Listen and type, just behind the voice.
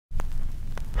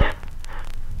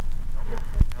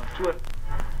Why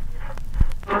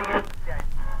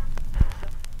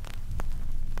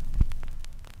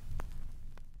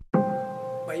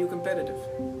are you competitive?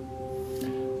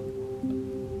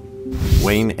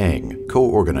 Wayne Eng,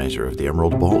 co-organizer of the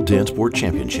Emerald Ball Dancesport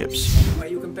Championships. Why are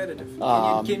you competitive?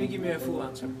 Can you give me a full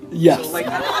answer? Yes. So, like,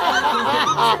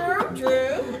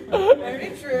 True.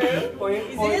 Very true.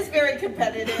 He is very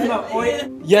competitive.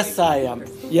 Yes, I am.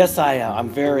 Yes, I am. I'm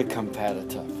very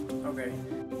competitive. Okay.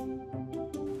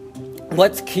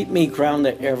 What's keep me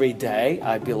grounded every day,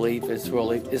 I believe,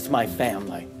 is my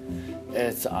family.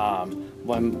 It's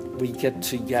when we get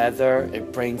together,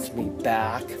 it brings me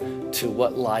back to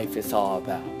what life is all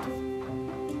about.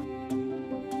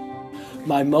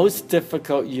 My most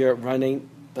difficult year running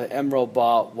the Emerald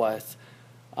Ball was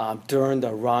during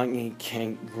the Wayne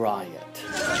Eng riot.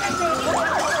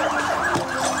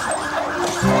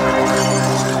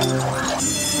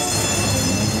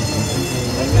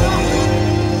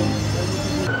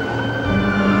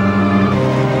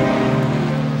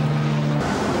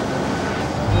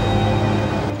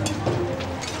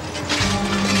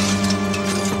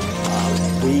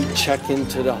 We check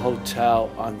into the hotel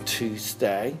on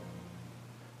Tuesday.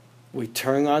 We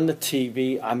turn on the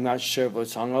TV, I'm not sure if it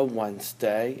was on a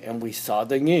Wednesday, and we saw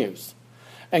the news.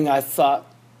 And I thought,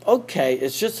 okay,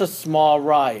 it's just a small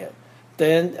riot.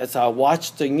 Then as I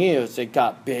watched the news, it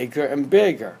got bigger and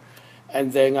bigger.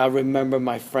 And then I remember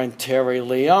my friend Terry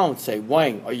Leon say,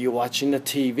 Wayne, are you watching the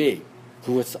TV?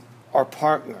 Who was our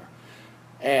partner.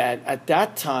 And at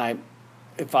that time,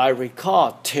 if I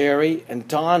recall, Terry and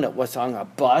Donna was on a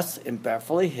bus in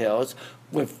Beverly Hills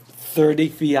with 30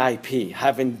 VIP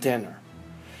having dinner.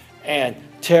 And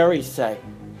Terry said,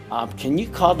 can you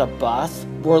call the bus?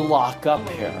 We're locked up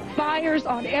here. Fires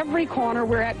on every corner.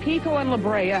 We're at Pico and La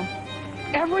Brea.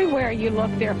 Everywhere you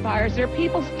look, there are fires. There are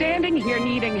people standing here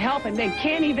needing help, and they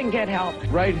can't even get help.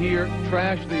 Right here,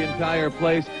 trashed the entire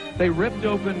place. They ripped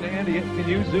open, Andy, can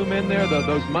you zoom in there,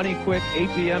 those money-quick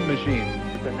ATM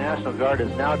machines? The National Guard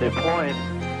is now deploying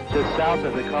just south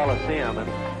of the Coliseum.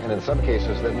 And in some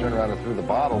cases, they've turned around and threw the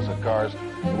bottles at cars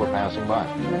that were passing by.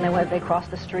 And then they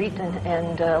crossed the street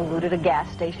and looted a gas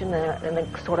station and then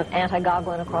sort of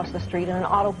anti-goggling across the street in an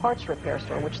auto parts repair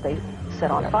store, which they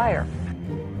set on fire.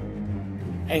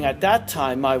 And at that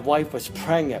time, my wife was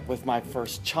pregnant with my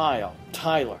first child,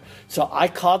 Tyler. So I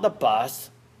called the bus,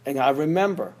 and I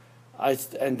remember,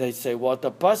 and they say, well,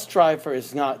 the bus driver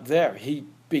is not there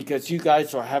because you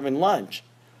guys are having lunch.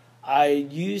 I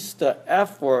used the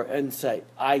F word and say,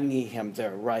 I need him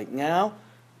there right now.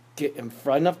 Get in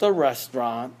front of the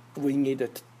restaurant. We need to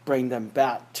bring them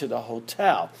back to the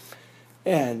hotel.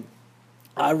 And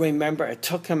I remember it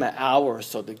took him an hour or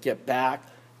so to get back.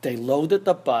 They loaded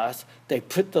the bus. They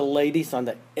put the ladies on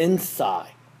the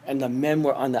inside, and the men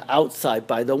were on the outside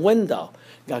by the window.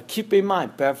 Now, keep in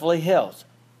mind, Beverly Hills,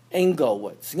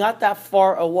 Inglewood, it's not that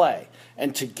far away.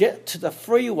 And to get to the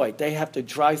freeway, they have to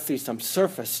drive through some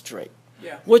surface street,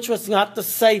 which was not the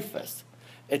safest.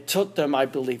 It took them, I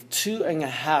believe,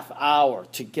 2.5 hours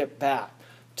to get back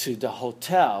to the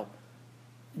hotel.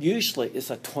 Usually,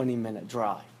 it's a 20-minute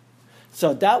drive.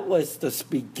 So that was the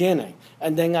beginning.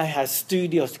 And then I had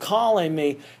studios calling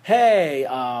me, hey,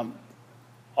 are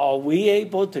we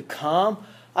able to come?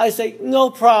 I say, no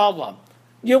problem.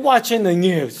 You're watching the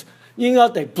news. You know,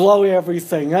 they blow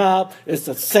everything up. It's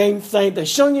the same thing. They're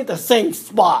showing you the same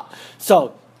spot.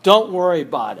 So don't worry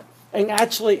about it. And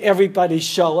actually, everybody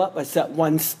showed up except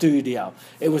one studio.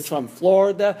 It was from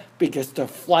Florida because their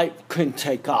flight couldn't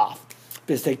take off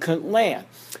because they couldn't land.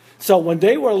 So when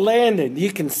they were landing,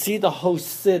 you can see the whole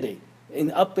city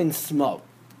up in smoke.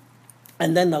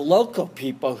 And then the local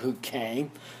people who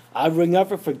came, I will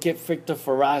never forget Victor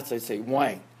Ferraz. They say,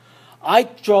 Wayne, I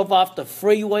drove off the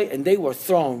freeway and they were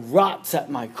throwing rocks at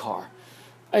my car.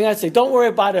 And I say, don't worry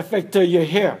about it, Victor, you're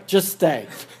here. Just stay.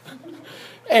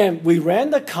 And we ran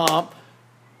the comp.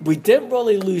 We didn't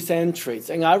really lose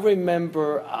entries. And I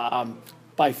remember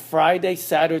by Friday,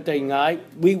 Saturday night,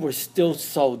 we were still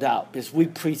sold out because we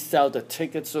pre-sold the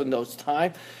tickets in those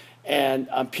times. And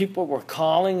people were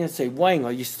calling and say, Wayne,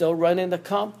 are you still running the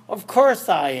comp? Of course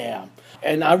I am.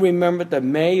 And I remember the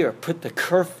mayor put the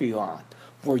curfew on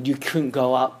where you couldn't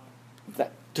go out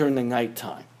during the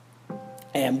nighttime.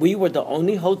 And we were the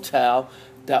only hotel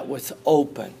that was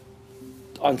open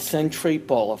on Century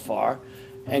Boulevard.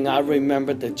 And I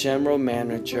remember the general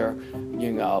manager,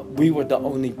 you know, we were the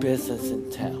only business in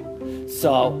town.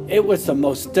 So it was the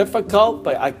most difficult,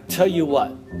 but I tell you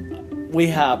what, we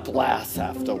had a blast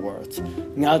afterwards,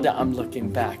 now that I'm looking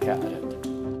back at it.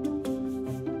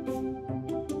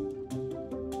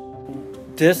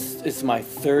 This is my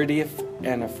 30th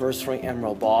anniversary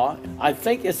Emerald Ball. I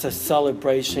think it's a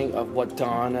celebration of what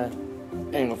Donna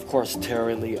and of course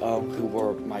Terry Lee Oak, who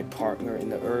were my partner in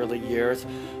the early years,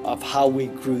 of how we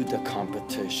grew the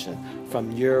competition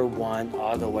from year 1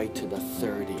 all the way to the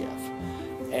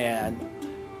 30th. And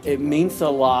it means a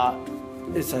lot.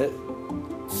 It's a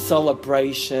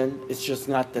celebration. It's just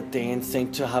not the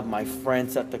dancing. To have my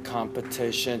friends at the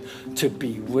competition, to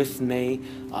be with me.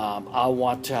 I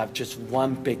want to have just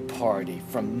one big party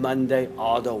from Monday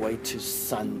all the way to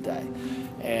Sunday.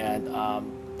 And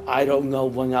I don't know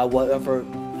when I will ever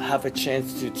have a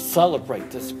chance to celebrate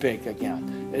this big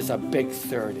again. It's a big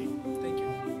 30.